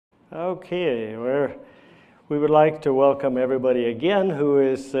Okay, we would like to welcome everybody again who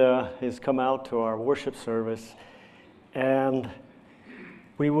has come out to our worship service, and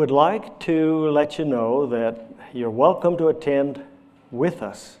we would like to let you know that you're welcome to attend with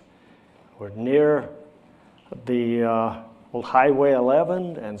us. We're near the old Highway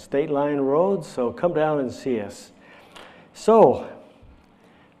 11 and State Line Road, so come down and see us. So,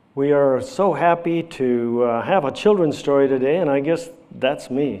 we are so happy to have a children's story today, and I guess that's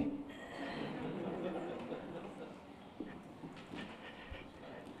me.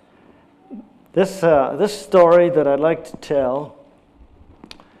 This story that I'd like to tell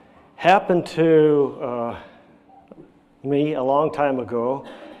happened to me a long time ago,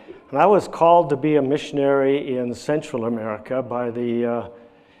 and I was called to be a missionary in Central America by the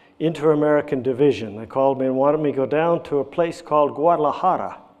Inter-American Division. They called me and wanted me to go down to a place called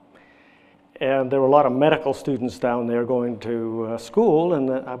Guadalajara. And there were a lot of medical students down there going to school,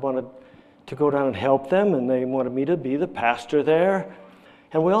 and I wanted to go down and help them, and they wanted me to be the pastor there.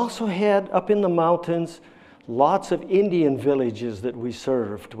 And we also had, up in the mountains, lots of Indian villages that we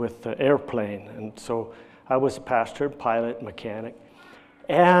served with the airplane. And so I was a pastor, pilot, mechanic.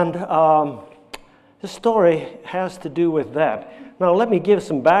 And the story has to do with that. Now, let me give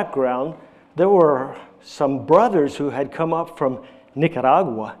some background. There were some brothers who had come up from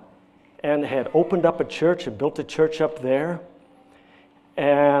Nicaragua and had opened up a church and built a church up there.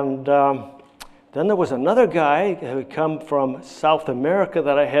 And then there was another guy who had come from South America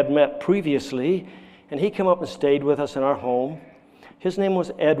that I had met previously, and he came up and stayed with us in our home. His name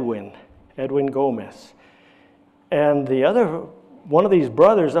was Edwin Gomez. And the other, one of these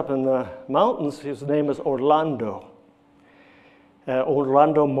brothers up in the mountains, his name is Orlando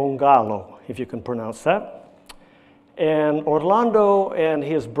Mongalo, if you can pronounce that. And Orlando and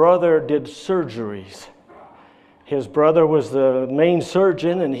his brother did surgeries. His brother was the main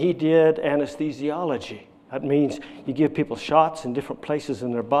surgeon, and he did anesthesiology. That means you give people shots in different places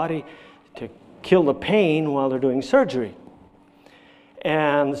in their body to kill the pain while they're doing surgery.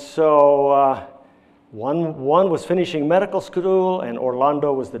 And so one was finishing medical school, and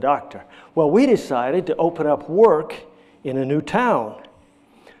Orlando was the doctor. Well, we decided to open up work in a new town.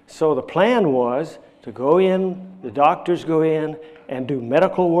 So the plan was to go in, the doctors go in, and do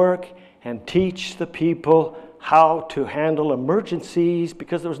medical work and teach the people how to handle emergencies,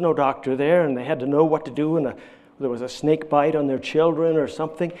 because there was no doctor there and they had to know what to do when there was a snake bite on their children or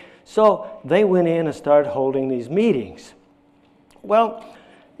something. So they went in and started holding these meetings. Well,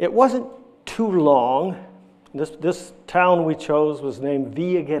 it wasn't too long. This town we chose was named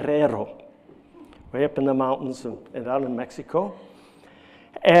Villa Guerrero, way up in the mountains and out in Mexico.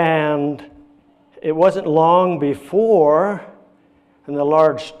 And it wasn't long before, in the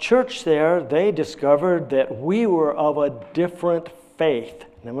large church there, they discovered that we were of a different faith.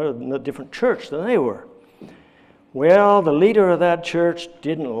 And we were in a different church than they were. Well, the leader of that church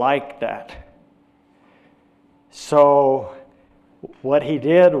didn't like that. So what he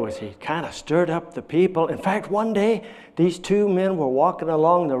did was he kind of stirred up the people. In fact, one day, these two men were walking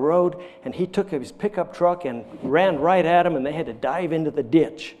along the road, and he took his pickup truck and ran right at them, and they had to dive into the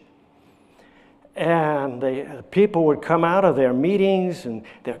ditch. And the people would come out of their meetings and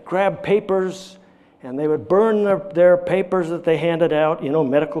they'd grab papers and they would burn their papers that they handed out,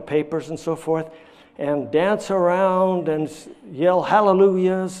 medical papers and so forth, and dance around and yell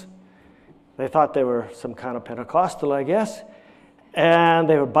hallelujahs. They thought they were some kind of Pentecostal, I guess. And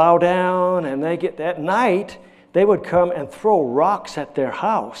they would bow down, and at night they would come and throw rocks at their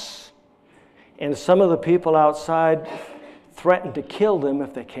house. And some of the people outside threatened to kill them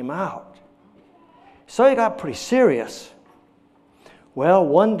if they came out. So it got pretty serious. Well,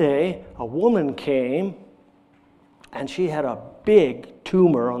 one day, a woman came, and she had a big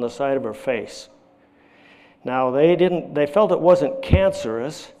tumor on the side of her face. Now, they felt it wasn't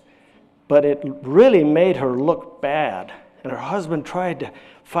cancerous, but it really made her look bad. And her husband tried to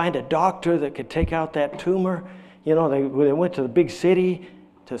find a doctor that could take out that tumor. They went to the big city,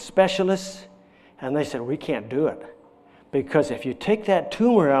 to specialists, and they said, we can't do it. Because if you take that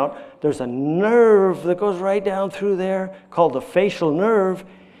tumor out, there's a nerve that goes right down through there called the facial nerve.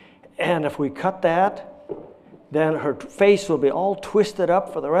 And if we cut that, then her face will be all twisted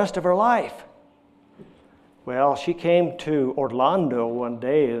up for the rest of her life. Well, she came to Orlando one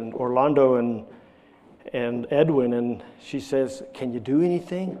day, and Orlando and Edwin, and she says, can you do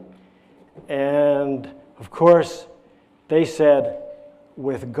anything? And of course, they said,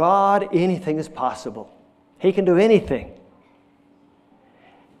 with God, anything is possible. He can do anything.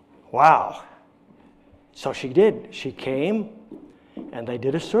 Wow. So she did. She came, and they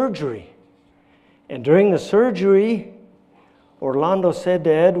did a surgery. And during the surgery, Orlando said to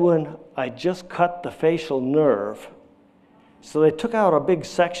Edwin, "I just cut the facial nerve." So they took out a big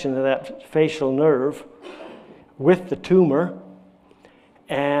section of that facial nerve with the tumor,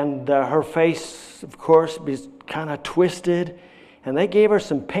 and her face, of course, was kind of twisted, and they gave her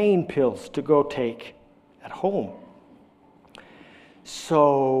some pain pills to go take at home.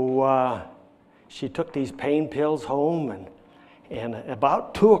 So she took these pain pills home, and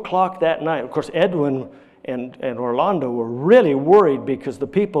about 2 o'clock that night, of course, Edwin and Orlando were really worried because the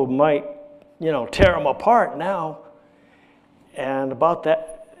people might, tear them apart now. And about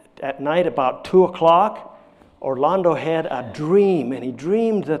at night, about 2 o'clock, Orlando had a dream, and he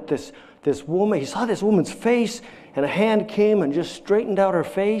dreamed that this woman, he saw this woman's face, and a hand came and just straightened out her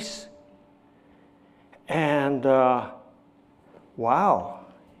face. And wow,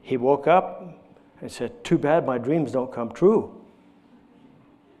 he woke up and said, "Too bad my dreams don't come true."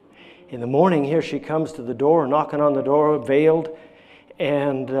 In the morning, here she comes to the door, knocking on the door, veiled,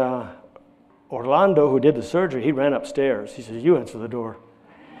 and Orlando, who did the surgery, he ran upstairs. He says, "You answer the door."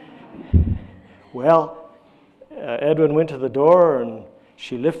 Well, Edwin went to the door, and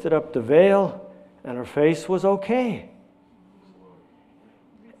she lifted up the veil, and her face was okay.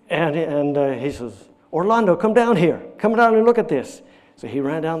 And he says, "Orlando, come down here. Come down and look at this." So he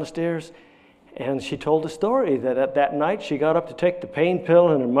ran down the stairs, and she told the story that at that night she got up to take the pain pill,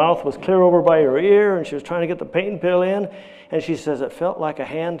 and her mouth was clear over by her ear, and she was trying to get the pain pill in. And she says, "It felt like a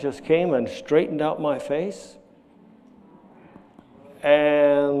hand just came and straightened out my face."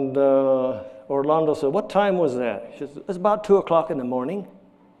 And Orlando said, "What time was that?" She said, "It was about 2 o'clock in the morning."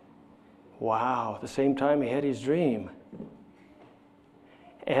 Wow, the same time he had his dream.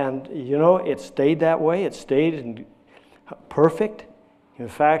 And it stayed that way. It stayed perfect. In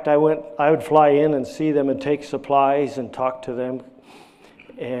fact, I would fly in and see them and take supplies and talk to them.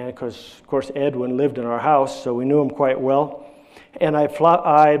 And of course, Edwin lived in our house, so we knew him quite well. And I'd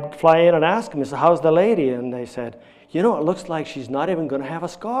fly in and ask him, I said, "How's the lady?" And they said, "It looks like she's not even going to have a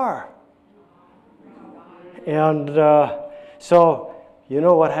scar." And so,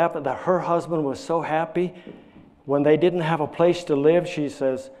 what happened? That her husband was so happy. When they didn't have a place to live, she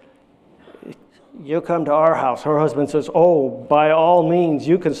says, "You come to our house." Her husband says, "Oh, by all means,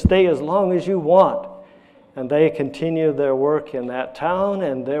 you can stay as long as you want." And they continued their work in that town,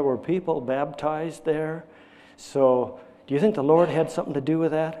 and there were people baptized there. So, do you think the Lord had something to do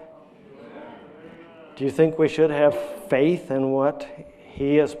with that? Do you think we should have faith in what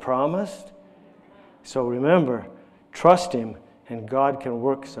He has promised? So remember, trust Him, and God can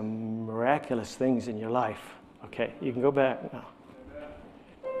work some miraculous things in your life. Okay, you can go back now.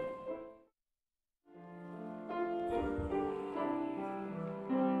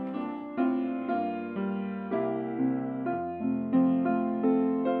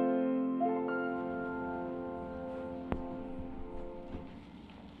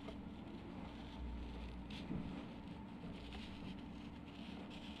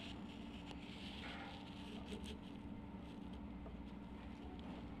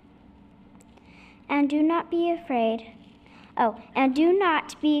 And do not be afraid. And do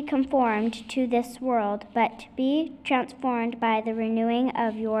not be conformed to this world, but be transformed by the renewing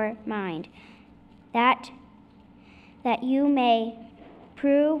of your mind, that you may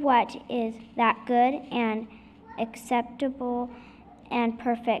prove what is that good and acceptable and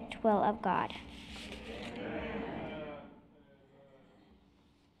perfect will of God.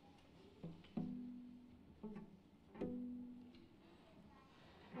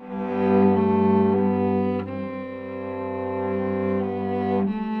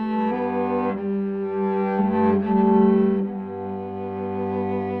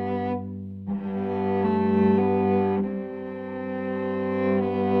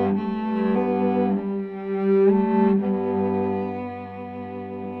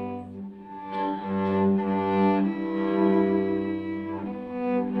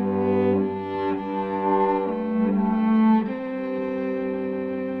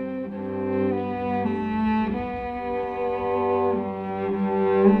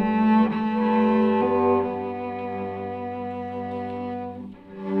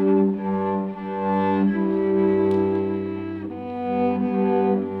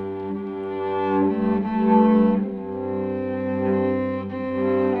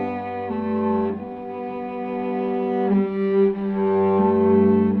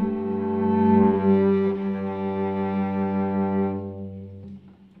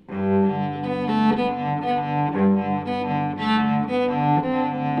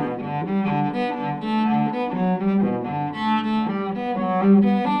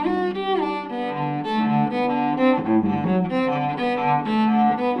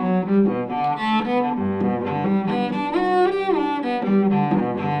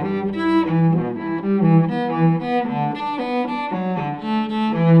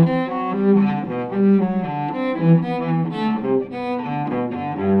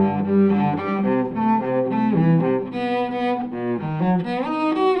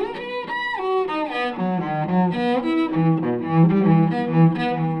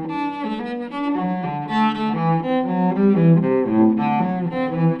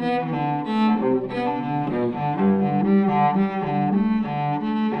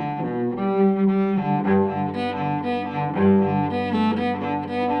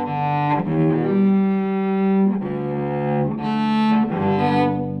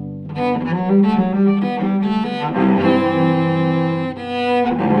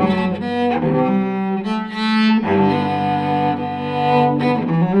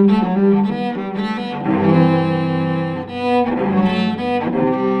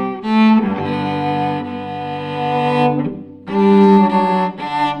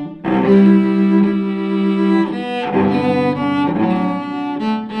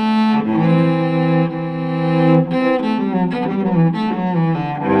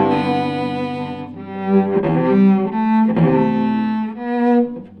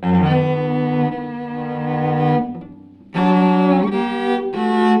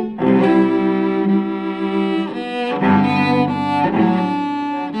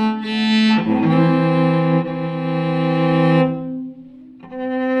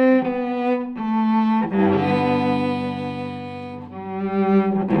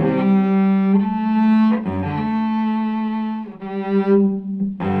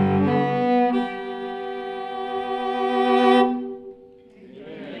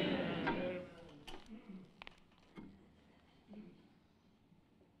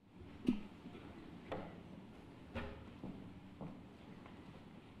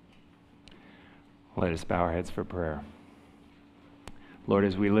 Let us bow our heads for prayer. Lord,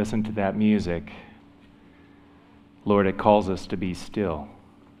 as we listen to that music, Lord, it calls us to be still.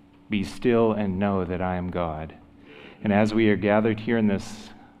 Be still and know that I am God. And as we are gathered here in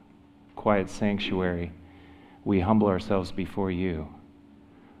this quiet sanctuary, we humble ourselves before you.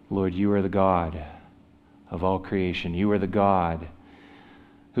 Lord, you are the God of all creation. You are the God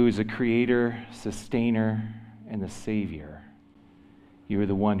who is a creator, sustainer, and the Savior. You are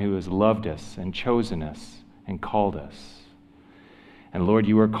the one who has loved us and chosen us and called us. And Lord,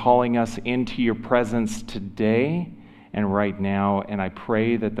 you are calling us into your presence today and right now, and I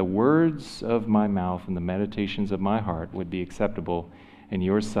pray that the words of my mouth and the meditations of my heart would be acceptable in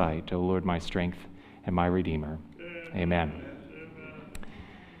your sight, O Lord, my strength and my Redeemer. Amen.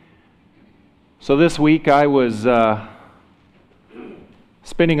 So this week I was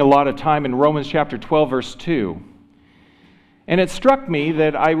spending a lot of time in Romans chapter 12, verse 2. And it struck me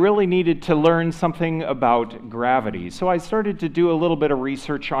that I really needed to learn something about gravity. So I started to do a little bit of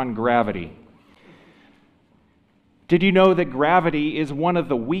research on gravity. Did you know that gravity is one of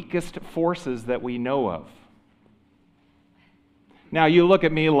the weakest forces that we know of? Now you look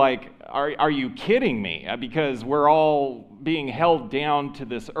at me like, are you kidding me? Because we're all being held down to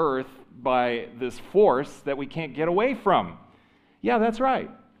this earth by this force that we can't get away from. Yeah, that's right.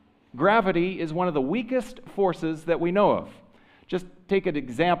 Gravity is one of the weakest forces that we know of. Just take an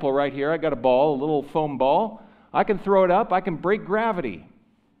example right here. I got a ball, a little foam ball. I can throw it up. I can break gravity.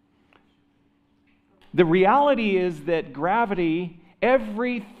 The reality is that gravity,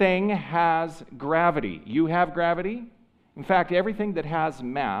 everything has gravity. You have gravity. In fact, everything that has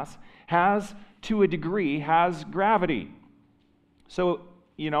mass has, to a degree, has gravity. So,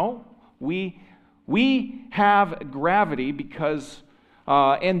 we have gravity because,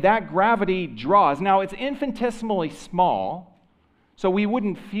 and that gravity draws. Now, it's infinitesimally small. So we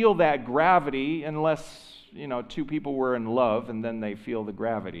wouldn't feel that gravity unless, two people were in love and then they feel the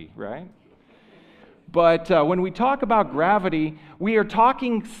gravity, right? But when we talk about gravity, we are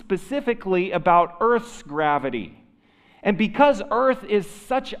talking specifically about Earth's gravity. And because Earth is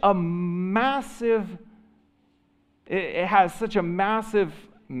such a massive, it has such a massive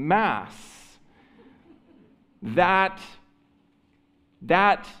mass that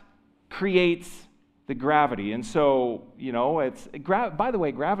creates the gravity. And so, by the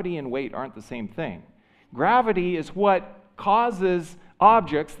way, gravity and weight aren't the same thing. Gravity is what causes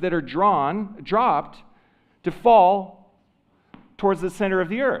objects that are dropped to fall towards the center of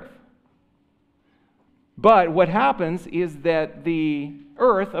the earth. But what happens is that the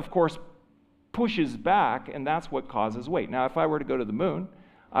earth, of course, pushes back, and that's what causes weight. Now, if I were to go to the moon,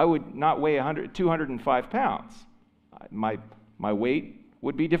 I would not weigh 205 pounds. My weight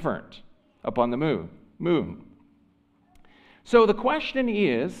would be different up on the moon. So the question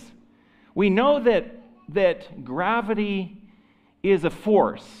is, we know that gravity is a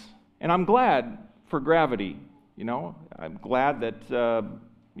force, and I'm glad for gravity. I'm glad that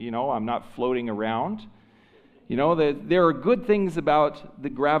I'm not floating around. That there are good things about the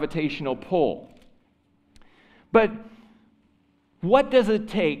gravitational pull. But What does it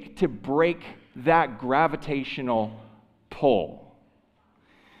take to break that gravitational pull?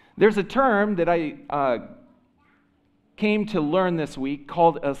 There's a term that I came to learn this week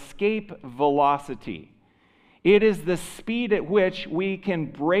called escape velocity. It is the speed at which we can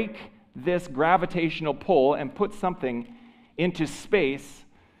break this gravitational pull and put something into space.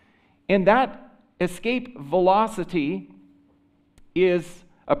 And that escape velocity is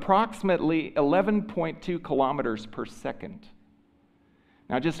approximately 11.2 kilometers per second.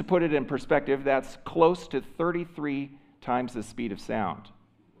 Now, just to put it in perspective, that's close to 33 times the speed of sound.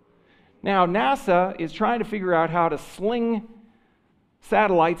 Now, NASA is trying to figure out how to sling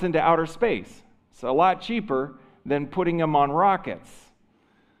satellites into outer space. It's a lot cheaper than putting them on rockets.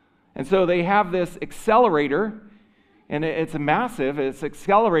 And so they have this accelerator, and it's it's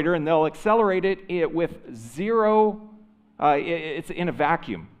accelerator, and they'll accelerate it with zero, it's in a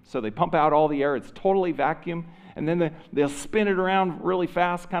vacuum. So they pump out all the air, it's totally vacuum, and then they'll spin it around really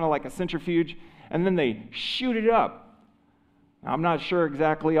fast, kind of like a centrifuge, and then they shoot it up. Now, I'm not sure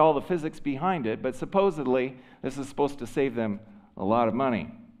exactly all the physics behind it, but supposedly this is supposed to save them a lot of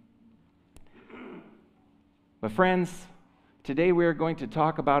money. But friends, today we are going to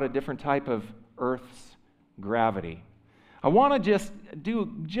talk about a different type of Earth's gravity. I want to just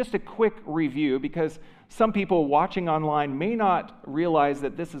do a quick review because some people watching online may not realize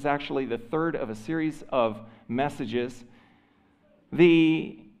that this is actually the third of a series of messages.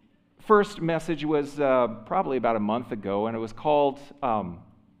 The first message was probably about a month ago, and it was called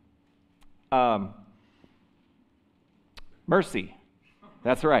Mercy.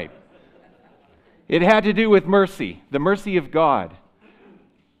 That's right. It had to do with mercy, the mercy of God.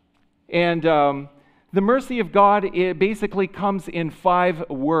 And the mercy of God, it basically comes in 5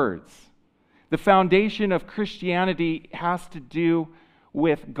 words. The foundation of Christianity has to do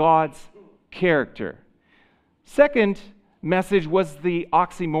with God's character. Second message was the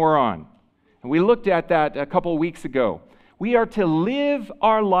oxymoron. And we looked at that a couple weeks ago. We are to live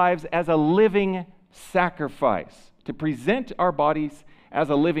our lives as a living sacrifice, to present our bodies as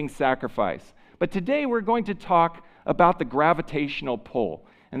a living sacrifice. But today we're going to talk about the gravitational pull,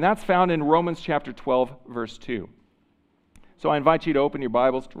 and that's found in Romans chapter 12, verse 2. So I invite you to open your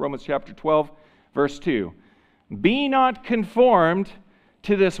Bibles to Romans chapter 12, verse 2. Be not conformed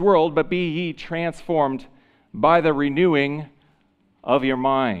to this world, but be ye transformed by the renewing of your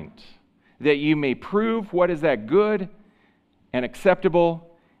mind, that you may prove what is that good and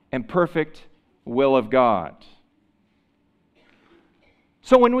acceptable and perfect will of God.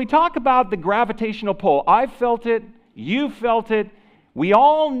 So when we talk about the gravitational pull, I've felt it, you felt it, we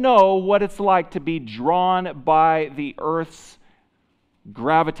all know what it's like to be drawn by the Earth's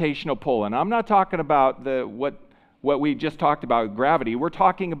gravitational pull. And I'm not talking about what we just talked about, gravity. We're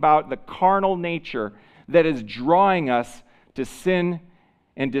talking about the carnal nature that is drawing us to sin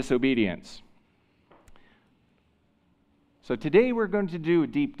and disobedience. So today we're going to do a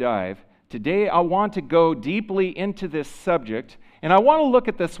deep dive. Today I want to go deeply into this subject, and I want to look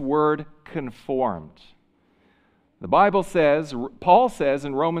at this word conformed. The Bible says, Paul says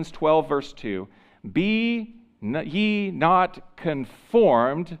in Romans 12, verse 2, be ye not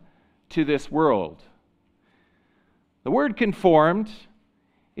conformed to this world. The word conformed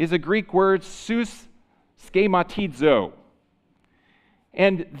is a Greek word, schematizo.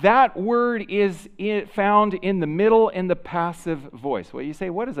 And that word is found in the middle and the passive voice. Well, you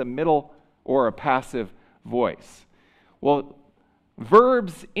say, what is a middle or a passive voice? Well,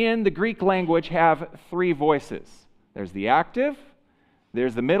 verbs in the Greek language have 3 voices. There's the active,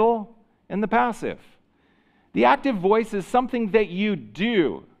 there's the middle, and the passive. The active voice is something that you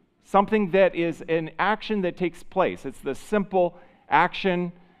do, something that is an action that takes place. It's the simple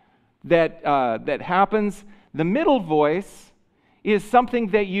action that happens. The middle voice is something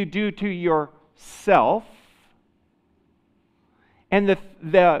that you do to yourself. And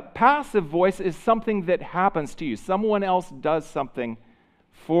the passive voice is something that happens to you. Someone else does something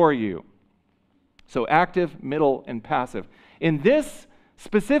for you. So active, middle, and passive. In this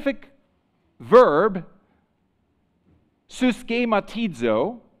specific verb,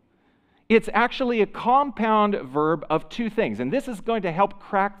 schematizo, it's actually a compound verb of 2 things. And this is going to help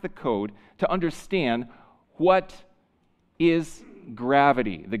crack the code to understand what is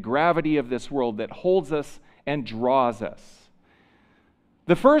gravity, the gravity of this world that holds us and draws us.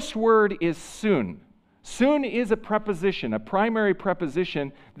 The first word is sun. Sun is a preposition, a primary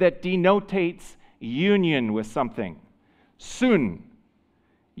preposition that denotates union with something. Sun,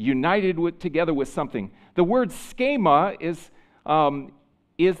 united together with something. The word schema is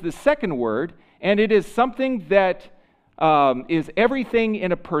the second word, and it is something that is everything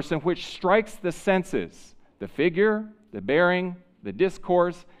in a person which strikes the senses: the figure, the bearing, the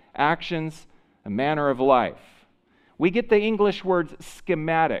discourse, actions, a manner of life. We get the English words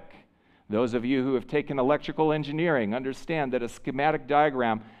schematic. Those of you who have taken electrical engineering understand that a schematic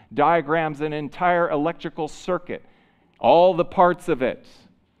diagram diagrams an entire electrical circuit, all the parts of it.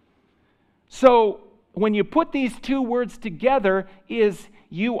 So when you put these two words together,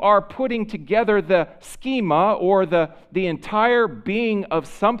 you are putting together the schema or the entire being of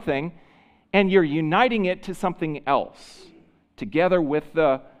something, and you're uniting it to something else, together with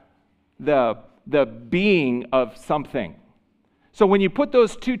the being of something. So when you put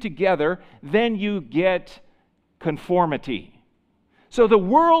those two together, then you get conformity. So the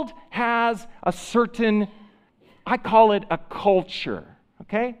world has a certain, I call it a culture,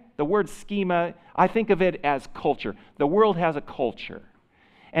 okay? The word schema, I think of it as culture. The world has a culture.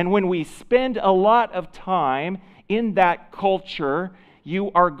 And when we spend a lot of time in that culture,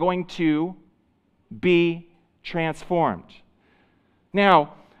 you are going to be transformed.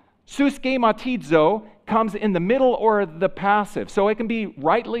 Now, suskematizo comes in the middle or the passive, so it can be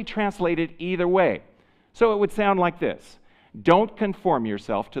rightly translated either way. So it would sound like this: don't conform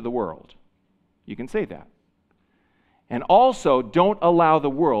yourself to the world. You can say that. And also, don't allow the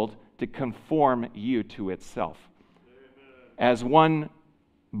world to conform you to itself. As one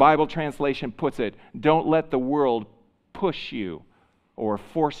Bible translation puts it, don't let the world push you or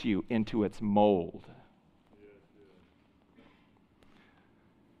force you into its mold.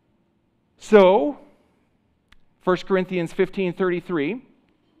 So, 1 Corinthians 15:33,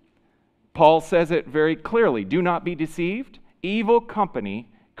 Paul says it very clearly: do not be deceived. Evil company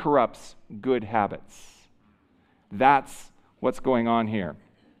corrupts good habits. That's what's going on here.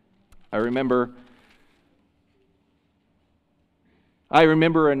 I remember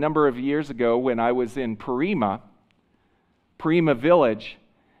a number of years ago when I was in Parima Village.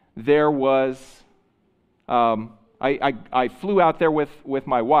 There was, I flew out there with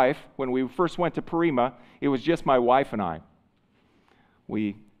my wife. When we first went to Parima, it was just my wife and I. We,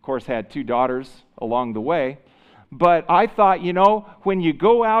 of course, had 2 daughters along the way. But I thought, when you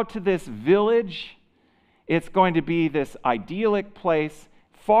go out to this village, it's going to be this idyllic place,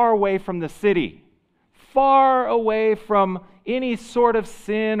 far away from the city, far away from any sort of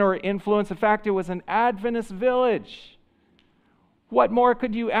sin or influence. In fact, it was an Adventist village. What more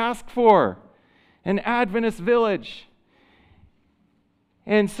could you ask for? An Adventist village.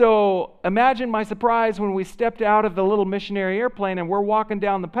 And so imagine my surprise when we stepped out of the little missionary airplane and we're walking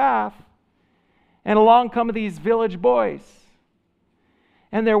down the path, and along come these village boys,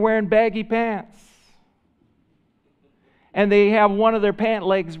 and they're wearing baggy pants. And they have one of their pant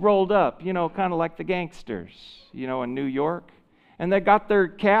legs rolled up, kind of like the gangsters, in New York. And they got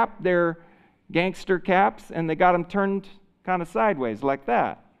their gangster caps, and they got them turned kind of sideways like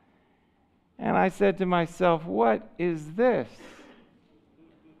that. And I said to myself, what is this?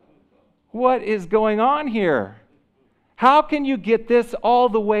 What is going on here? How can you get this all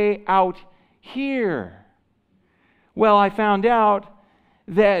the way out here? Well, I found out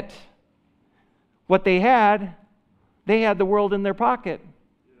that what they had the world in their pocket.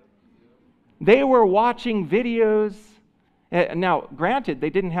 They were watching videos. Now, granted, they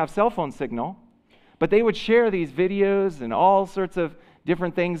didn't have cell phone signal, but they would share these videos and all sorts of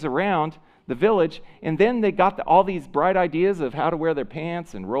different things around the village, and then they got all these bright ideas of how to wear their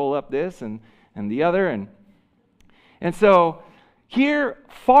pants and roll up this and the other. And so here,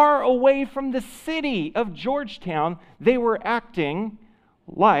 far away from the city of Georgetown, they were acting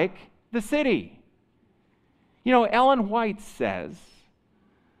like the city. Ellen White says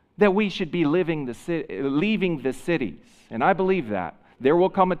that we should be leaving the cities, and I believe that. There will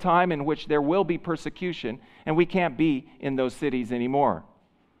come a time in which there will be persecution, and we can't be in those cities anymore.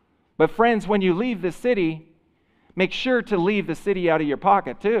 But friends, when you leave the city, make sure to leave the city out of your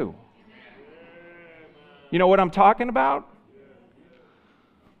pocket too. You know what I'm talking about?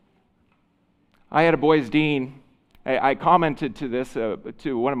 I had a boys' dean. I commented to this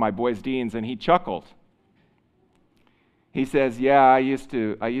to one of my boys' deans, and he chuckled. He says, "Yeah, I used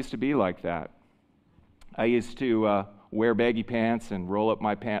to be like that. I used to wear baggy pants and roll up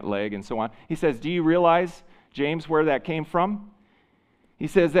my pant leg and so on." He says, "Do you realize, James, where that came from?" He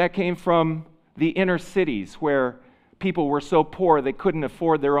says that came from the inner cities where people were so poor they couldn't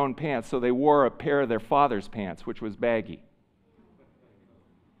afford their own pants, so they wore a pair of their father's pants, which was baggy.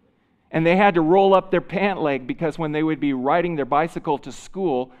 And they had to roll up their pant leg because when they would be riding their bicycle to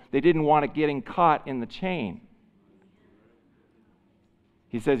school, they didn't want it getting caught in the chain.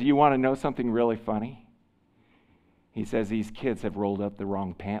 He says, "You want to know something really funny?" He says, "These kids have rolled up the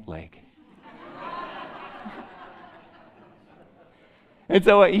wrong pant leg." And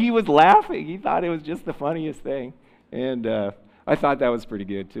so he was laughing. He thought it was just the funniest thing. And I I thought that was pretty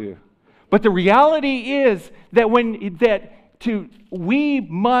good too. But the reality is that we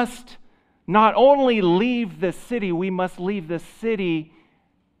must not only leave the city, we must leave the city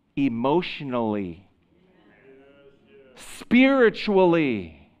emotionally,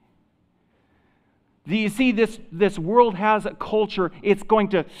 spiritually. Do you see this world has a culture, it's going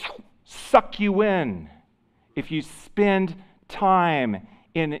to suck you in if you spend time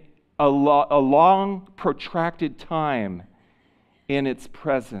in a long, protracted time in its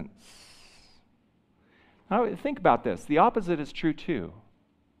presence. Now, think about this. The opposite is true too.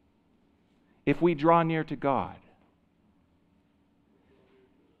 If we draw near to God,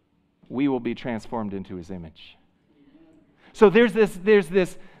 we will be transformed into His image. So there's this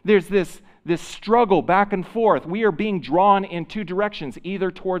struggle back and forth. We are being drawn in two directions,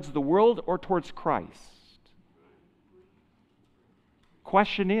 either towards the world or towards Christ.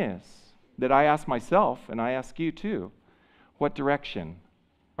 Question is that I ask myself, and I ask you too, what direction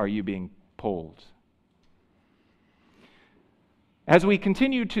are you being pulled? As we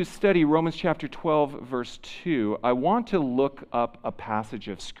continue to study Romans chapter 12, verse 2, I want to look up a passage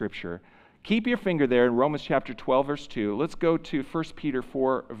of Scripture. Keep your finger there in Romans chapter 12, verse 2. Let's go to 1 Peter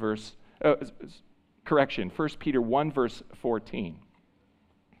 1 verse 14.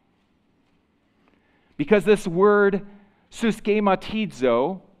 Because this word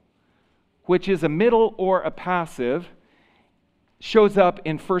suskematizo, which is a middle or a passive, shows up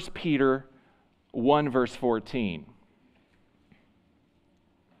in 1 Peter 1 verse 14.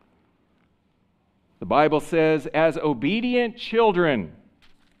 The Bible says, as obedient children,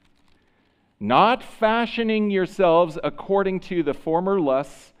 not fashioning yourselves according to the former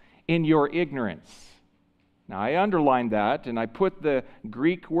lusts in your ignorance. Now, I underlined that, and I put the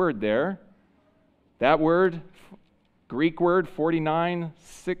Greek word there. That word, Greek word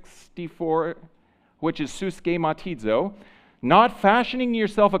 4964, which is suskematizo, not fashioning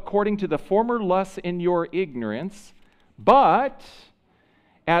yourself according to the former lusts in your ignorance, but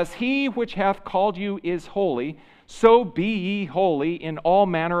as He which hath called you is holy, so be ye holy in all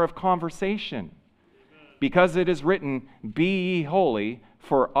manner of conversation. Because it is written, be ye holy,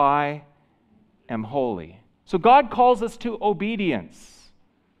 for I am holy. So God calls us to obedience.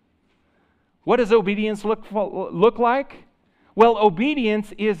 What does obedience look like? Well,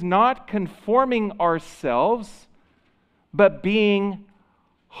 obedience is not conforming ourselves, but being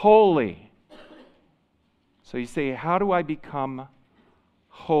holy. So you say, how do I become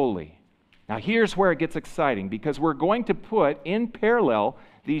holy? Now here's where it gets exciting, because we're going to put in parallel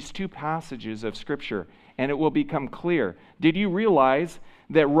these two passages of Scripture, and it will become clear. Did you realize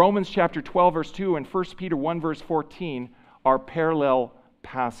that Romans chapter 12 verse 2 and 1 Peter 1 verse 14 are parallel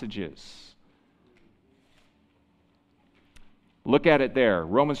passages? Look at it there.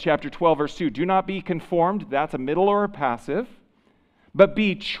 Romans chapter 12 verse 2. Do not be conformed, that's a middle or a passive, but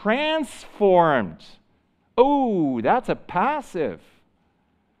be transformed. Oh, that's a passive.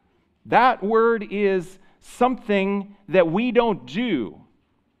 That word is something that we don't do.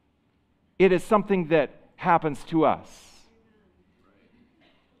 It is something that happens to us.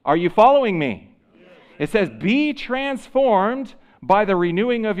 Are you following me? It says, be transformed by the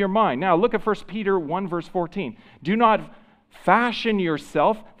renewing of your mind. Now, look at 1 Peter 1, verse 14. Do not fashion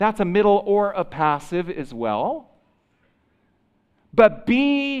yourself. That's a middle or a passive as well. But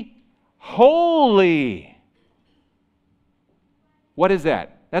be holy. What is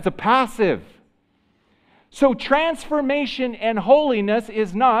that? That's a passive. So transformation and holiness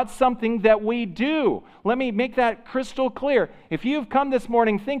is not something that we do. Let me make that crystal clear. If you've come this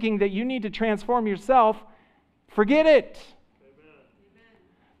morning thinking that you need to transform yourself, forget it. Amen.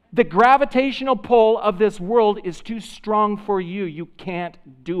 The gravitational pull of this world is too strong for you. You can't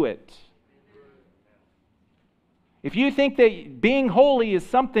do it. If you think that being holy is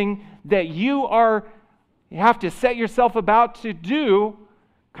something that you have to set yourself about to do,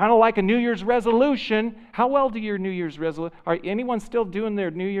 kind of like a New Year's resolution. How well do your New Year's resolutions? Are anyone still doing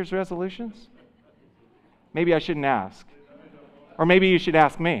their New Year's resolutions? Maybe I shouldn't ask. Or maybe you should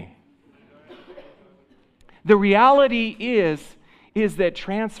ask me. The reality is that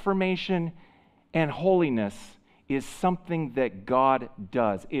transformation and holiness is something that God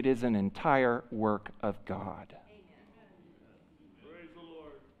does. It is an entire work of God.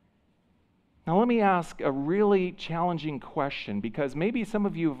 Now let me ask a really challenging question, because maybe some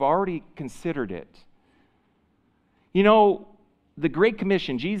of you have already considered it. You know, the Great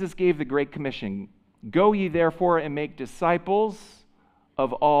Commission, Jesus gave the Great Commission, go ye therefore and make disciples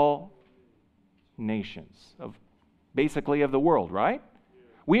of all nations, basically of the world, right?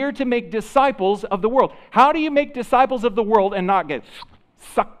 We are to make disciples of the world. How do you make disciples of the world and not get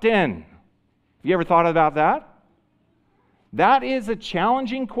sucked in? Have you ever thought about that? That is a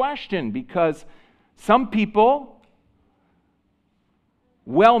challenging question because some people,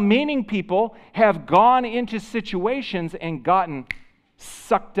 well-meaning people, have gone into situations and gotten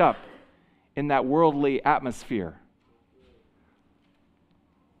sucked up in that worldly atmosphere.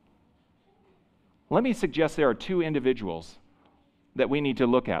 Let me suggest there are two individuals that we need to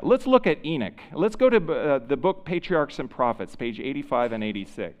look at. Let's look at Enoch. Let's go to the book Patriarchs and Prophets, page 85 and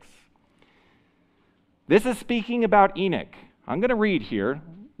 86. This is speaking about Enoch. I'm going to read here.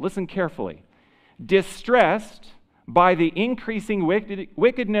 Listen carefully. Distressed by the increasing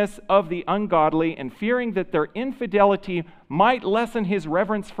wickedness of the ungodly and fearing that their infidelity might lessen his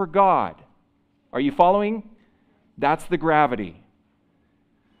reverence for God. Are you following? That's the gravity.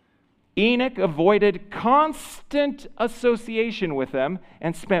 Enoch avoided constant association with them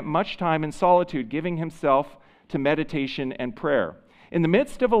and spent much time in solitude, giving himself to meditation and prayer. In the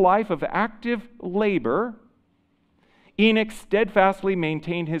midst of a life of active labor, Enoch steadfastly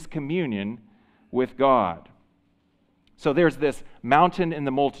maintained his communion with God. So there's this mountain and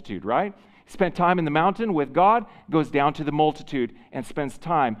the multitude, right? He spent time in the mountain with God, goes down to the multitude, and spends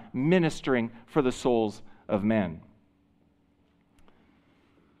time ministering for the souls of men.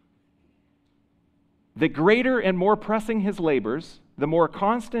 The greater and more pressing his labors, the more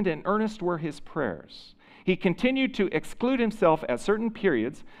constant and earnest were his prayers. He continued to exclude himself at certain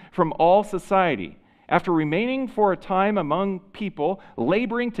periods from all society. After remaining for a time among people,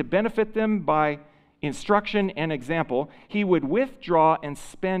 laboring to benefit them by instruction and example, he would withdraw and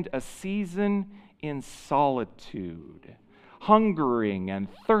spend a season in solitude, hungering and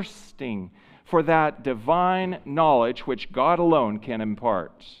thirsting for that divine knowledge which God alone can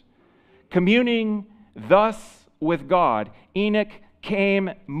impart. Communing thus with God, Enoch came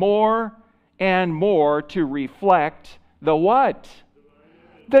more and more to reflect the what?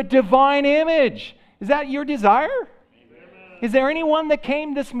 The divine image. Is that your desire? Amen. Is there anyone that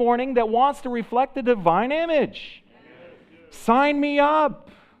came this morning that wants to reflect the divine image? Yes. Sign me up.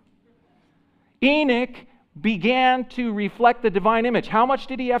 Enoch began to reflect the divine image. How much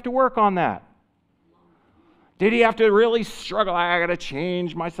did he have to work on that? Did he have to really struggle? I got to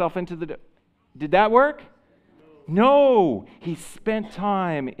change myself into the... Did that work? No. He spent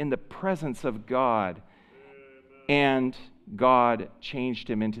time in the presence of God, and God changed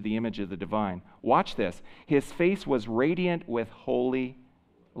him into the image of the divine. Watch this. His face was radiant with holy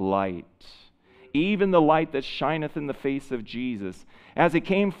light, even the light that shineth in the face of Jesus. As he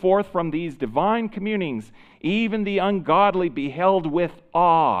came forth from these divine communings, even the ungodly beheld with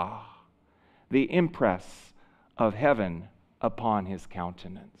awe the impress of heaven upon his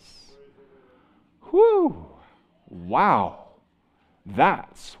countenance. Whew! Wow!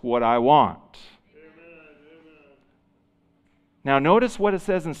 That's what I want. Now notice what it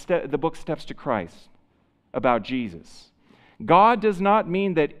says in the book Steps to Christ about Jesus. God does not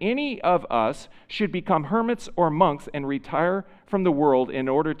mean that any of us should become hermits or monks and retire from the world in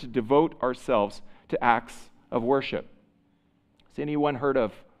order to devote ourselves to acts of worship. Has anyone heard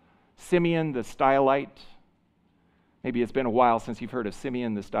of Simeon the Stylite? Maybe it's been a while since you've heard of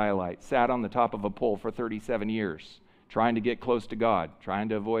Simeon the Stylite. Sat on the top of a pole for 37 years, trying to get close to God, trying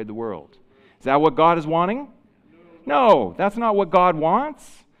to avoid the world. Is that what God is wanting? No, that's not what God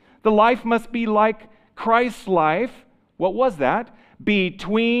wants. The life must be like Christ's life. What was that?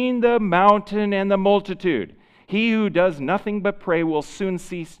 Between the mountain and the multitude. He who does nothing but pray will soon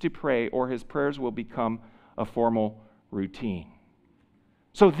cease to pray, or his prayers will become a formal routine.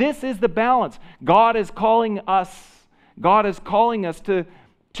 So this is the balance. God is calling us to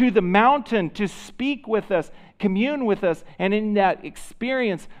the mountain to speak with us, commune with us, and in that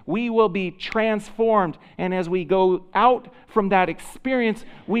experience, we will be transformed. And as we go out from that experience,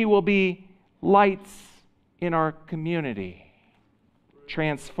 we will be lights in our community.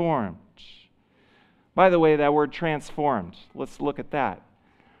 Transformed. By the way, that word transformed, let's look at that.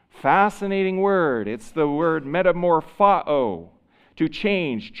 Fascinating word. It's the word metamorphao, to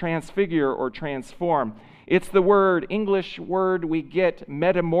change, transfigure, or transform. It's the English word we get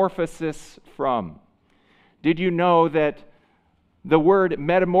metamorphosis from. Did you know that the word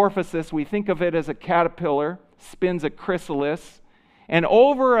metamorphosis, we think of it as a caterpillar, spins a chrysalis, and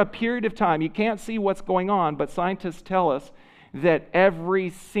over a period of time, you can't see what's going on, but scientists tell us that every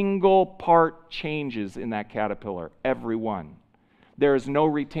single part changes in that caterpillar, every one. There is no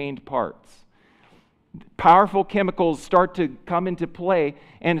retained parts. Powerful chemicals start to come into play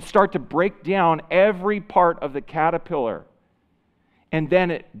and start to break down every part of the caterpillar. And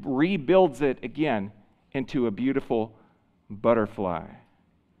then it rebuilds it again into a beautiful butterfly.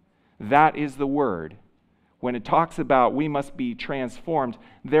 That is the word. When it talks about we must be transformed,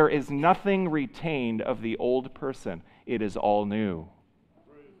 there is nothing retained of the old person. it is all new.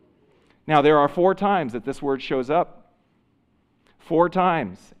 Now, there are 4 times that this word shows up. 4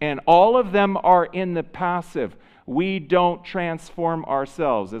 times. And all of them are in the passive. We don't transform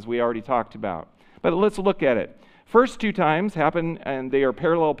ourselves, as we already talked about. But let's look at it. First 2 times happen, and they are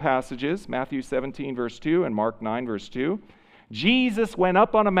parallel passages, Matthew 17, verse 2, and Mark 9, verse 2. Jesus went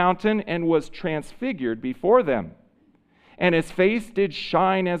up on a mountain and was transfigured before them. And his face did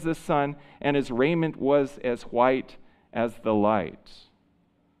shine as the sun, and his raiment was as white as the light.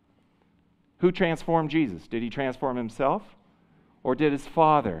 Who transformed Jesus? Did he transform himself? Or did his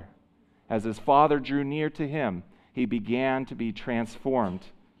Father? As his Father drew near to him, he began to be transformed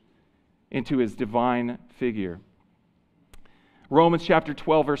into his divine figure. Romans chapter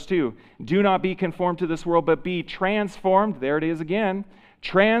 12, verse 2. Do not be conformed to this world, but be transformed. There it is again.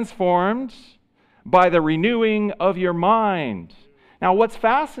 Transformed by the renewing of your mind. Now, what's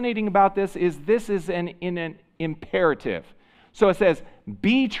fascinating about this is in an imperative. So it says,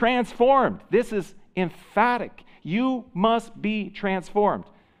 be transformed. This is emphatic. You must be transformed.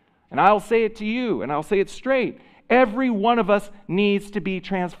 And I'll say it to you, and I'll say it straight. Every one of us needs to be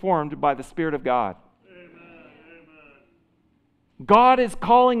transformed by the Spirit of God. Amen. God is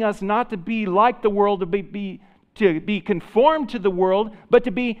calling us not to be like the world, to be conformed to the world, but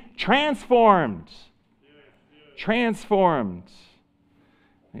to be transformed. Transformed.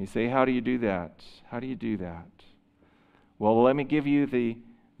 And you say, how do you do that? How do you do that? Well, let me give you the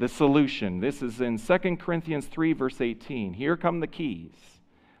solution. This is in 2 Corinthians 3, verse 18. Here come the keys.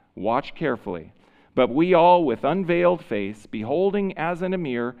 Watch carefully. But we all, with unveiled face, beholding as in a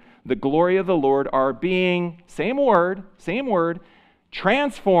mirror the glory of the Lord, are being, same word,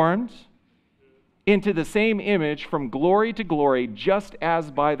 transformed into the same image from glory to glory, just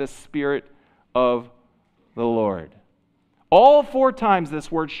as by the Spirit of the Lord. All 4 times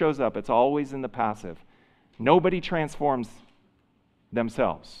this word shows up, it's always in the passive. Nobody transforms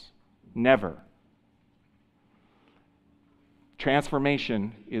themselves. Never.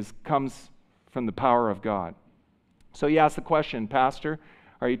 Transformation comes from the power of God. So you ask the question, Pastor,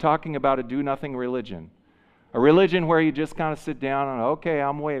 are you talking about a do-nothing religion? A religion where you just kind of sit down and, okay,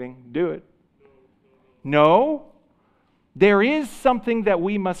 I'm waiting, do it. No. There is something that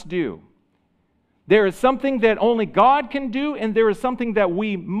we must do. There is something that only God can do, and there is something that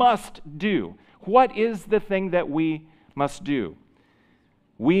we must do. What is the thing that we must do?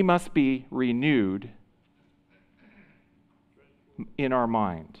 We must be renewed in our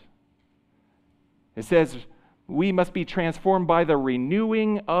mind. It says we must be transformed by the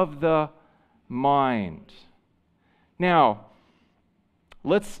renewing of the mind. Now,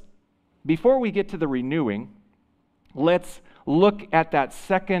 before we get to the renewing, let's look at that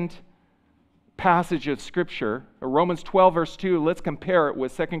second passage of Scripture, Romans 12, verse 2. Let's compare it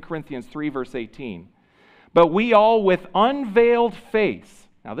with 2 Corinthians 3, verse 18. But we all with unveiled face.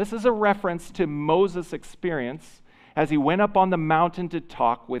 Now, this is a reference to Moses' experience as he went up on the mountain to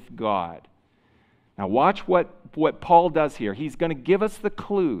talk with God. Now, watch what Paul does here. He's going to give us the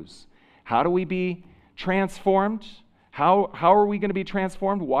clues. How do we be transformed? How are we going to be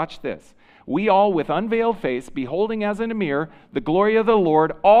transformed? Watch this. We all, with unveiled face, beholding as in a mirror the glory of the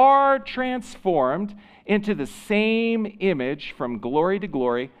Lord, are transformed into the same image from glory to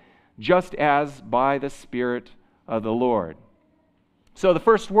glory, just as by the Spirit of the Lord. So the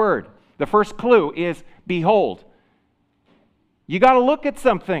first word, the first clue is behold. You got to look at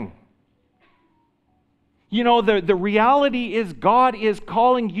something. You know, the reality is God is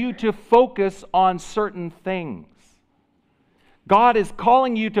calling you to focus on certain things. God is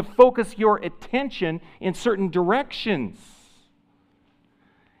calling you to focus your attention in certain directions.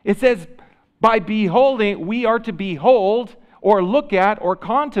 It says, by beholding, we are to behold or look at or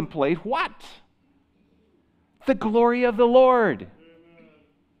contemplate what? The glory of the Lord.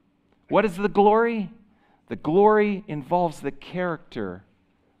 What is the glory? The glory involves the character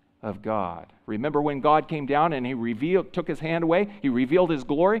of God. Remember when God came down and he took his hand away, he revealed his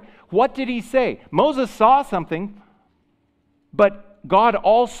glory? What did he say? Moses saw something, but God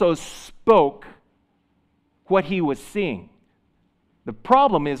also spoke what he was seeing. The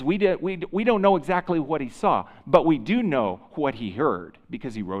problem is we don't know exactly what he saw, but we do know what he heard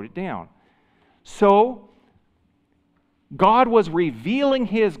because he wrote it down. So God was revealing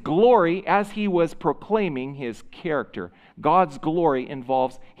his glory as he was proclaiming his character. God's glory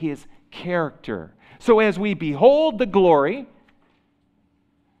involves his character. So as we behold the glory,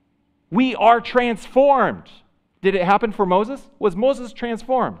 we are transformed. Did it happen for Moses? Was Moses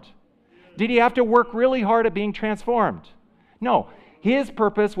transformed? Did he have to work really hard at being transformed? No. His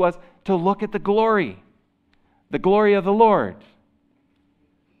purpose was to look at the glory of the Lord.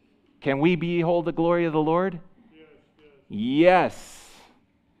 Can we behold the glory of the Lord? Yes.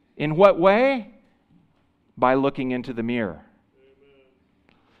 In what way? By looking into the mirror.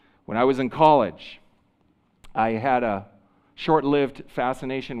 When I was in college, I had a short-lived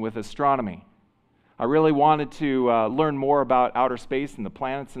fascination with astronomy. I really wanted to learn more about outer space and the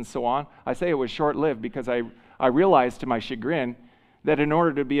planets and so on. I say it was short-lived because I realized to my chagrin that in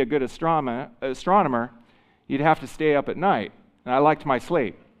order to be a good astronomer, you'd have to stay up at night. And I liked my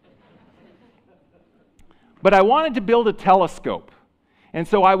sleep. But I wanted to build a telescope. And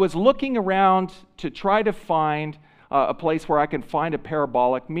so I was looking around to try to find a place where I could find a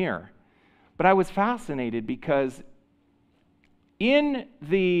parabolic mirror. But I was fascinated because in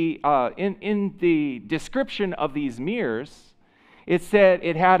the description of these mirrors, it said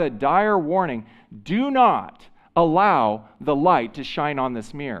it had a dire warning: do not allow the light to shine on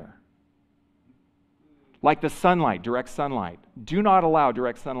this mirror. Like the sunlight, direct sunlight. Do not allow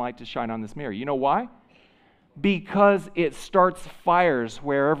direct sunlight to shine on this mirror. You know why? Because it starts fires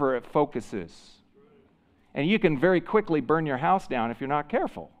wherever it focuses. And you can very quickly burn your house down if you're not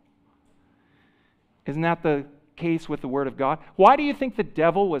careful. Isn't that the case with the Word of God? Why do you think the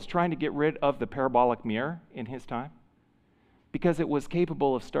devil was trying to get rid of the parabolic mirror in his time? Because it was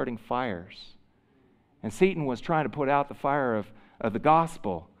capable of starting fires. And Satan was trying to put out the fire of the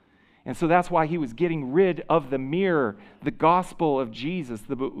gospel. And so that's why he was getting rid of the mirror, the gospel of Jesus,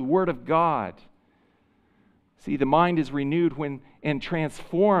 the Word of God. See, the mind is renewed and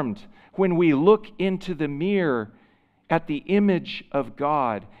transformed when we look into the mirror at the image of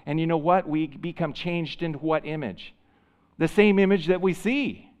God. And you know what? We become changed into what image? The same image that we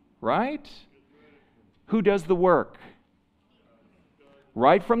see, right? Who does the work?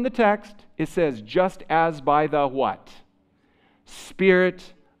 Right from the text, it says, just as by the what?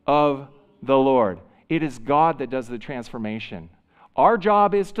 Spirit of the Lord. It is God that does the transformation. Our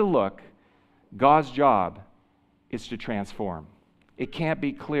job is to look. God's job is to transform. It can't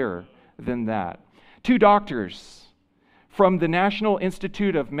be clearer than that. 2 doctors from the National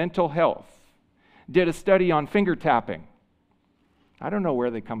Institute of Mental Health did a study on finger tapping. I don't know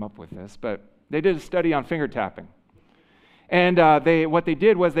where they come up with this, but they did a study on finger tapping. And what they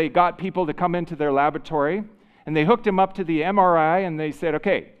did was they got people to come into their laboratory, and they hooked them up to the MRI, and they said,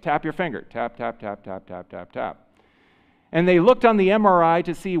 okay, tap your finger. Tap, tap, tap, tap, tap, tap, tap. And they looked on the MRI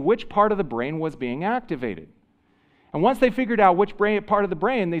to see which part of the brain was being activated. And once they figured out which part of the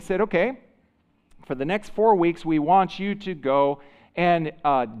brain, they said, okay, for the next 4 weeks, we want you to go and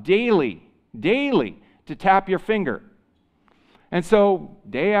daily to tap your finger. And so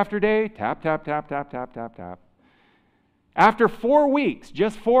day after day, tap, tap, tap, tap, tap, tap, tap. After 4 weeks,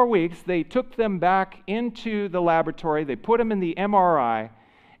 just 4 weeks, they took them back into the laboratory, they put them in the MRI,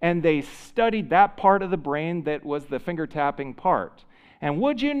 and they studied that part of the brain that was the finger tapping part. And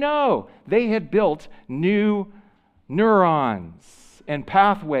would you know, they had built new neurons and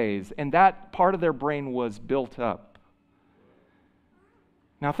pathways, and that part of their brain was built up.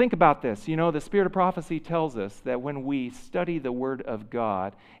 Now think about this. You know, the Spirit of Prophecy tells us that when we study the Word of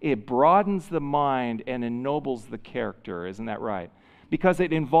God, it broadens the mind and ennobles the character. Isn't that right? Because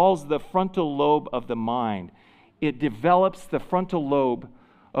it involves the frontal lobe of the mind. It develops the frontal lobe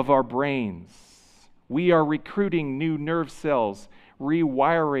of our brains. We are recruiting new nerve cells,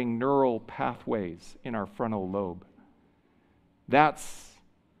 rewiring neural pathways in our frontal lobe. That's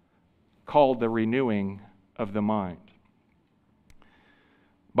called the renewing of the mind.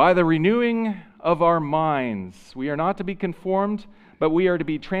 By the renewing of our minds, we are not to be conformed, but we are to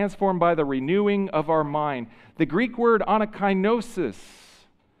be transformed by the renewing of our mind. The Greek word anakinosis,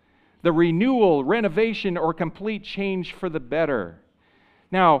 the renewal, renovation, or complete change for the better.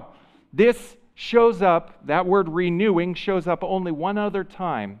 Now, this shows up, that word renewing shows up only one other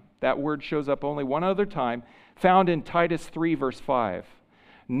time. That word shows up only one other time, found in Titus 3, verse 5.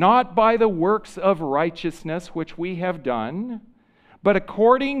 Not by the works of righteousness which we have done, but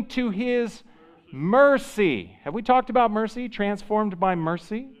according to His mercy. Have we talked about mercy? Transformed by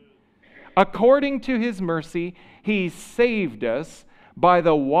mercy? According to His mercy, He saved us by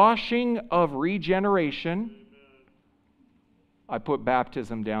the washing of regeneration. I put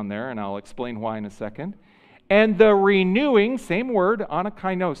baptism down there, and I'll explain why in a second. And the renewing, same word,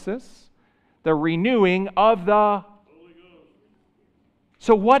 anakinosis, the renewing of the Holy Ghost.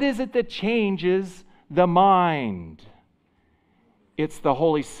 So what is it that changes the mind? It's the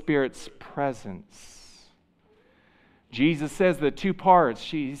Holy Spirit's presence. Jesus says the 2 parts.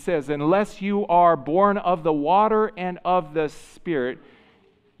 He says, unless you are born of the water and of the Spirit,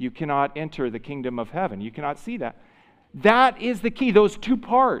 you cannot enter the kingdom of heaven. You cannot see that. That is the key. Those 2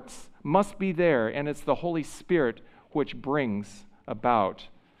 parts must be there, and it's the Holy Spirit which brings about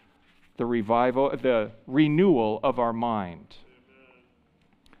the renewal of our mind.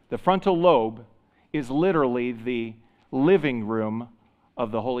 The frontal lobe is literally the living room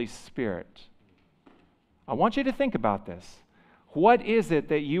of the Holy Spirit. I want you to think about this. What is it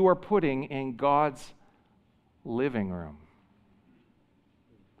that you are putting in God's living room?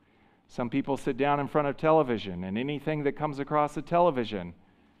 Some people sit down in front of television, and anything that comes across the television,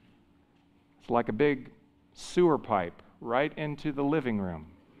 it's like a big sewer pipe right into the living room.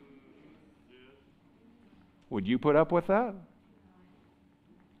 Would you put up with that?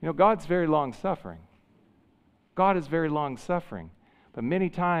 You know, God's very long-suffering. God is very long-suffering. But many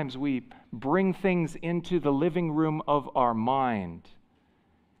times we bring things into the living room of our mind.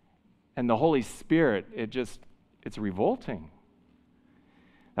 And the Holy Spirit, it's revolting.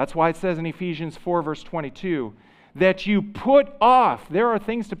 That's why it says in Ephesians 4, verse 22, that you put off, there are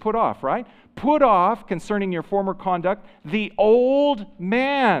things to put off, right? Put off, concerning your former conduct, the old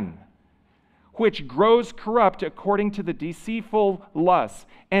man, which grows corrupt according to the deceitful lusts,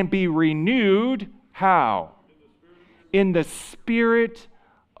 and be renewed, how? In the spirit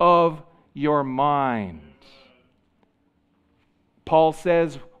of your mind. Paul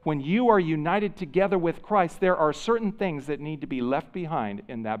says, when you are united together with Christ, there are certain things that need to be left behind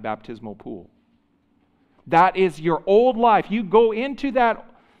in that baptismal pool. That is your old life. You go into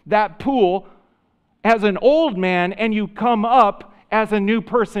that pool as an old man, and you come up as a new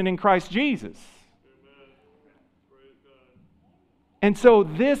person in Christ Jesus. And so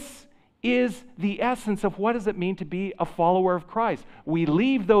this is the essence of what does it mean to be a follower of Christ. We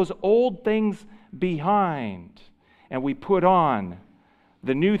leave those old things behind, and we put on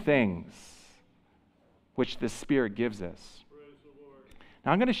the new things which the Spirit gives us.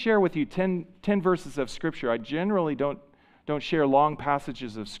 Now I'm going to share with you 10 verses of Scripture. I generally don't share long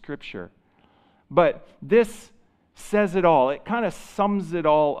passages of Scripture. But this says it all. It kind of sums it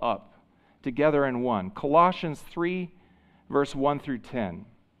all up together in one. Colossians 3, verse 1 through 10.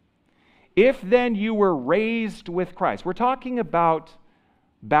 If then you were raised with Christ. We're talking about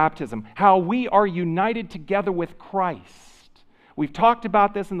baptism, how we are united together with Christ. We've talked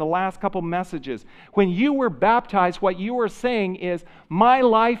about this in the last couple messages. When you were baptized, what you were saying is, my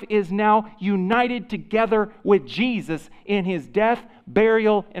life is now united together with Jesus in His death,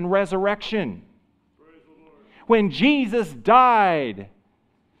 burial, and resurrection. When Jesus died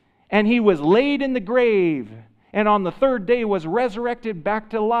and He was laid in the grave and on the third day was resurrected back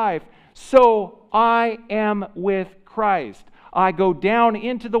to life, so I am with Christ. I go down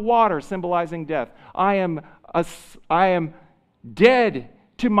into the water, symbolizing death. I am dead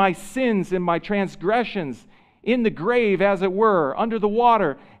to my sins and my transgressions in the grave, as it were, under the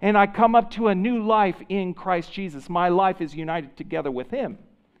water, and I come up to a new life in Christ Jesus. My life is united together with Him.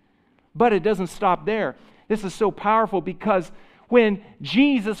 But it doesn't stop there. This is so powerful because when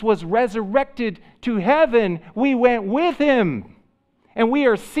Jesus was resurrected to heaven, we went with Him, and we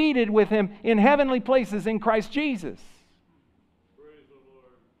are seated with Him in heavenly places in Christ Jesus.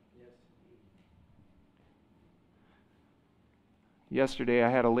 Yesterday, I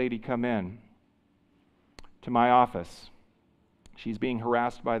had a lady come in to my office. She's being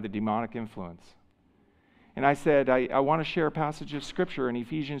harassed by the demonic influence. And I said, I want to share a passage of Scripture in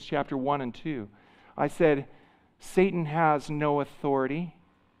Ephesians chapter 1 and 2. I said, Satan has no authority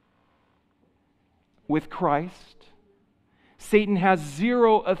with Christ. Satan has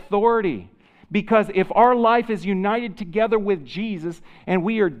zero authority. Because if our life is united together with Jesus and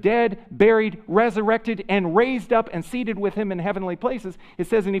we are dead, buried, resurrected, and raised up and seated with Him in heavenly places, it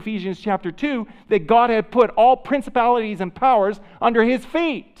says in Ephesians chapter 2 that God had put all principalities and powers under His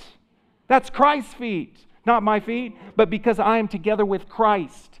feet. That's Christ's feet, not my feet. But because I am together with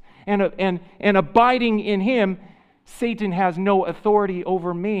Christ and abiding in Him, Satan has no authority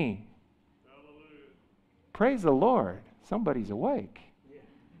over me. Hallelujah. Praise the Lord. Somebody's awake.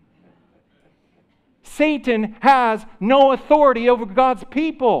 Satan has no authority over God's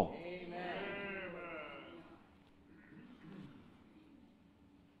people. Amen.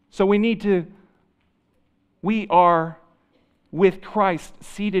 So we are with Christ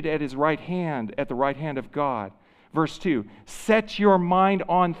seated at His right hand, at the right hand of God. Verse 2, set your mind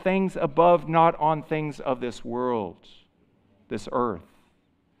on things above, not on things of this world, this earth.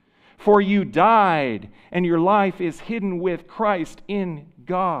 For you died, and your life is hidden with Christ in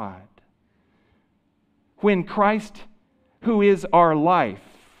God. When Christ, who is our life,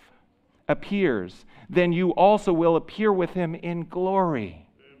 appears, then you also will appear with Him in glory.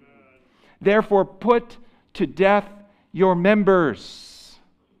 Amen. Therefore, put to death your members.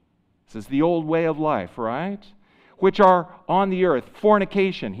 This is the old way of life, right? Which are on the earth.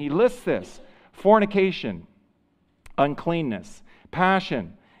 Fornication. He lists this. Fornication, uncleanness,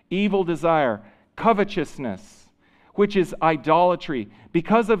 passion, evil desire, covetousness, which is idolatry.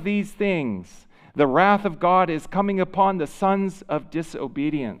 Because of these things, the wrath of God is coming upon the sons of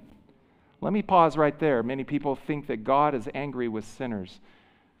disobedience. Let me pause right there. Many people think that God is angry with sinners.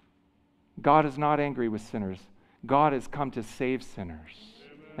 God is not angry with sinners. God has come to save sinners,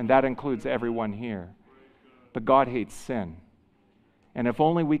 and that includes everyone here. But God hates sin. And if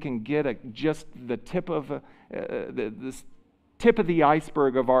only we can get just the tip of the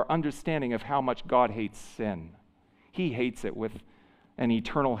iceberg of our understanding of how much God hates sin. He hates it with an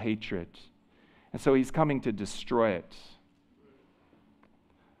eternal hatred. And so he's coming to destroy it.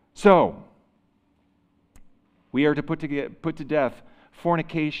 So, we are to put to death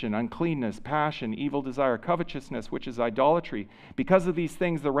fornication, uncleanness, passion, evil desire, covetousness, which is idolatry. Because of these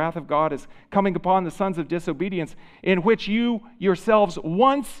things, the wrath of God is coming upon the sons of disobedience, in which you yourselves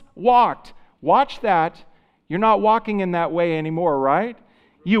once walked. Watch that. You're not walking in that way anymore, right?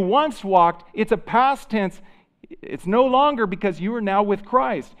 You once walked. It's a past tense. It's no longer because you are now with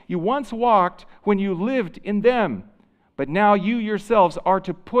Christ. You once walked when you lived in them. But now you yourselves are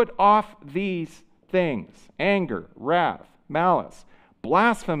to put off these things: anger, wrath, malice,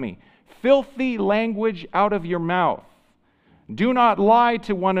 blasphemy, filthy language out of your mouth. Do not lie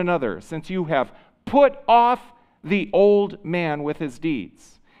to one another, since you have put off the old man with his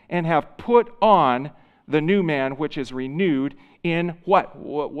deeds, and have put on the new man, which is renewed in what?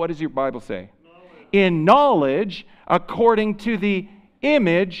 What does your Bible say? In knowledge, according to the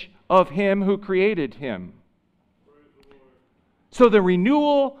image of him who created him. So the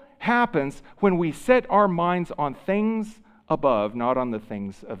renewal happens when we set our minds on things above, not on the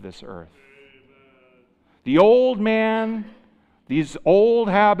things of this earth. The old man, these old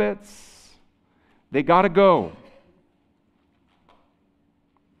habits, they got to go.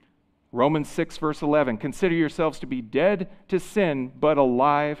 Romans 6, verse 11, consider yourselves to be dead to sin, but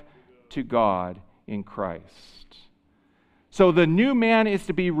alive to God in Christ. So the new man is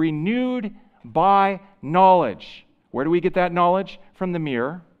to be renewed by knowledge. Where do we get that knowledge? From the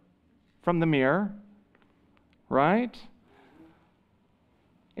mirror. From the mirror, right?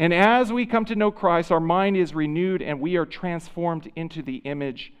 And as we come to know Christ, our mind is renewed and we are transformed into the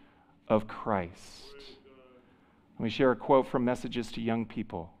image of Christ. Let me share a quote from Messages to Young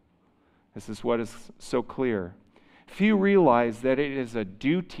People. This is what is so clear. Few realize that it is a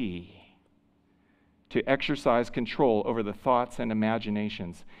duty to exercise control over the thoughts and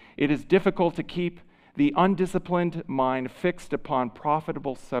imaginations. It is difficult to keep the undisciplined mind fixed upon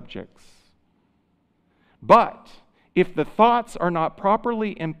profitable subjects. But if the thoughts are not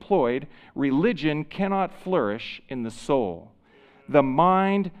properly employed, religion cannot flourish in the soul. The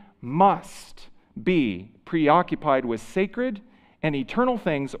mind must be preoccupied with sacred and eternal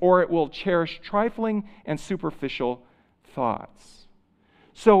things, or it will cherish trifling and superficial thoughts.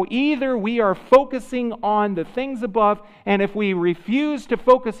 So either we are focusing on the things above, and if we refuse to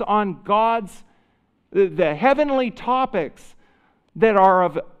focus on the heavenly topics that are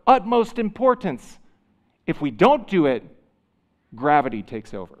of utmost importance, if we don't do it, gravity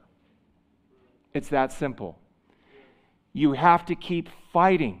takes over. It's that simple. You have to keep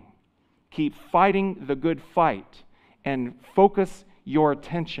fighting the good fight, and focus your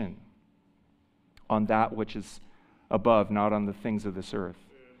attention on that which is above, not on the things of this earth.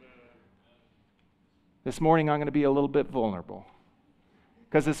 This morning I'm going to be a little bit vulnerable,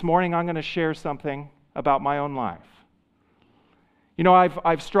 because this morning I'm going to share something about my own life. You know,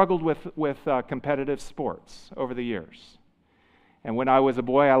 I've struggled with competitive sports over the years. And when I was a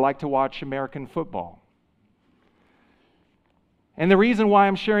boy, I liked to watch American football. And the reason why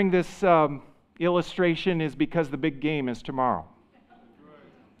I'm sharing this illustration is because the big game is tomorrow.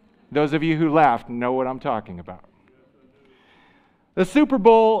 Those of you who laughed know what I'm talking about. The Super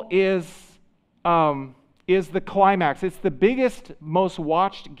Bowl is the climax. It's the biggest, most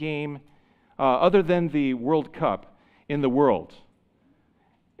watched game other than the World Cup in the world.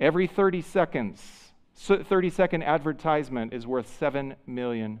 Every 30-second advertisement is worth $7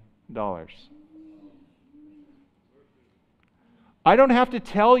 million. I don't have to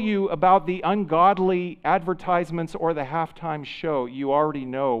tell you about the ungodly advertisements or the halftime show. You already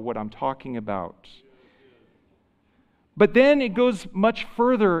know what I'm talking about. But then it goes much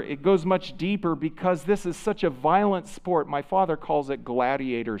further, it goes much deeper, because this is such a violent sport. My father calls it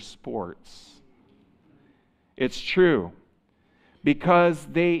gladiator sports. It's true. Because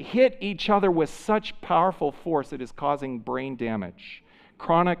they hit each other with such powerful force, it is causing brain damage,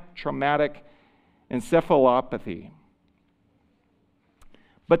 chronic traumatic encephalopathy.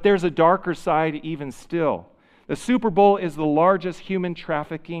 But there's a darker side even still. The Super Bowl is the largest human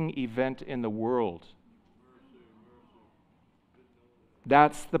trafficking event in the world.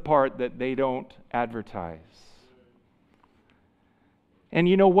 That's the part that they don't advertise. And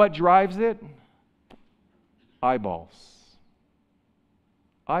you know what drives it? Eyeballs.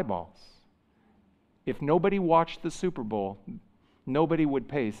 Eyeballs. If nobody watched the Super Bowl, nobody would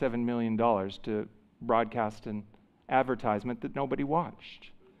pay $7 million to broadcast an advertisement that nobody watched.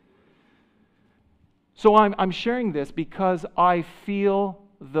 So I'm sharing this because I feel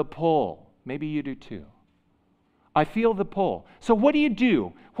the pull. Maybe you do too. I feel the pull. So what do you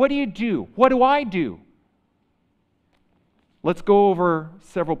do? What do you do? What do I do? Let's go over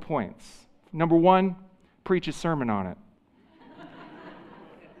several points. Number one, preach a sermon on it.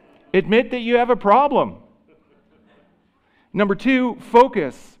 Admit that you have a problem. Number two,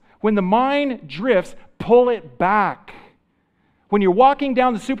 focus. When the mind drifts, pull it back. When you're walking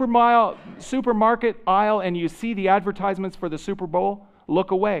down the supermarket aisle and you see the advertisements for the Super Bowl,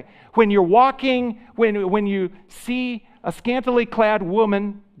 look away. When you're walking, when you see a scantily clad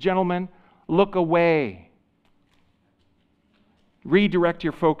woman, gentlemen, look away. Redirect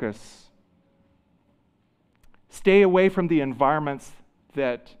your focus. Stay away from the environments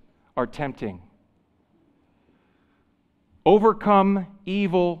that are tempting. Overcome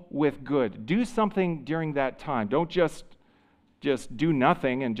evil with good. Do something during that time. Don't just do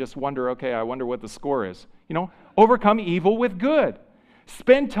nothing and just wonder, okay, I wonder what the score is. Overcome evil with good.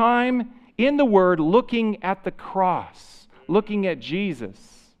 Spend time in the Word looking at the cross, looking at Jesus.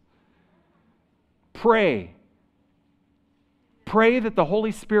 Pray. Pray that the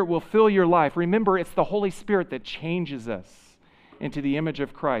Holy Spirit will fill your life. Remember, it's the Holy Spirit that changes us into the image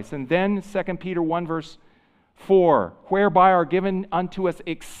of Christ. And then 2 Peter 1 verse 4, whereby are given unto us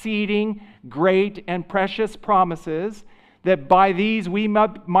exceeding great and precious promises, that by these we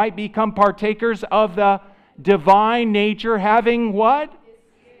might become partakers of the divine nature, having what?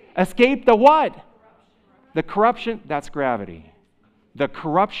 Escaped the what? The corruption, that's gravity. The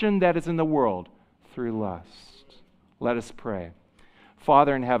corruption that is in the world through lust. Let us pray.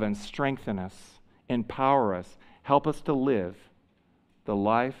 Father in heaven, strengthen us, empower us, help us to live the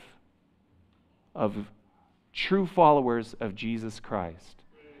life of true followers of Jesus Christ.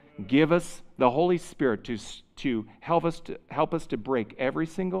 Give us the Holy Spirit to help us to break every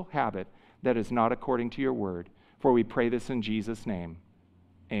single habit that is not according to your word. For we pray this in Jesus' name.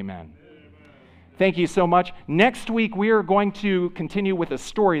 Amen. Thank you so much. Next week, we are going to continue with a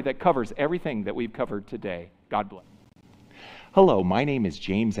story that covers everything that we've covered today. God bless. Hello, my name is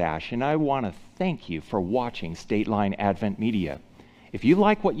James Ash, and I want to thank you for watching Stateline Advent Media. If you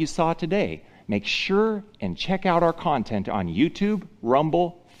like what you saw today, make sure and check out our content on YouTube,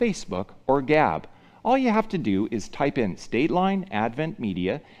 Rumble, Facebook, or Gab. All you have to do is type in Stateline Advent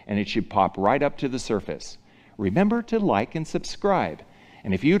Media, and it should pop right up to the surface. Remember to like and subscribe.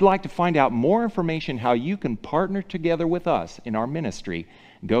 And if you'd like to find out more information how you can partner together with us in our ministry,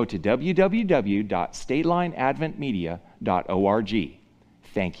 go to www.statelineadventmedia.org.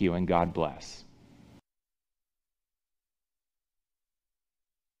 Thank you and God bless.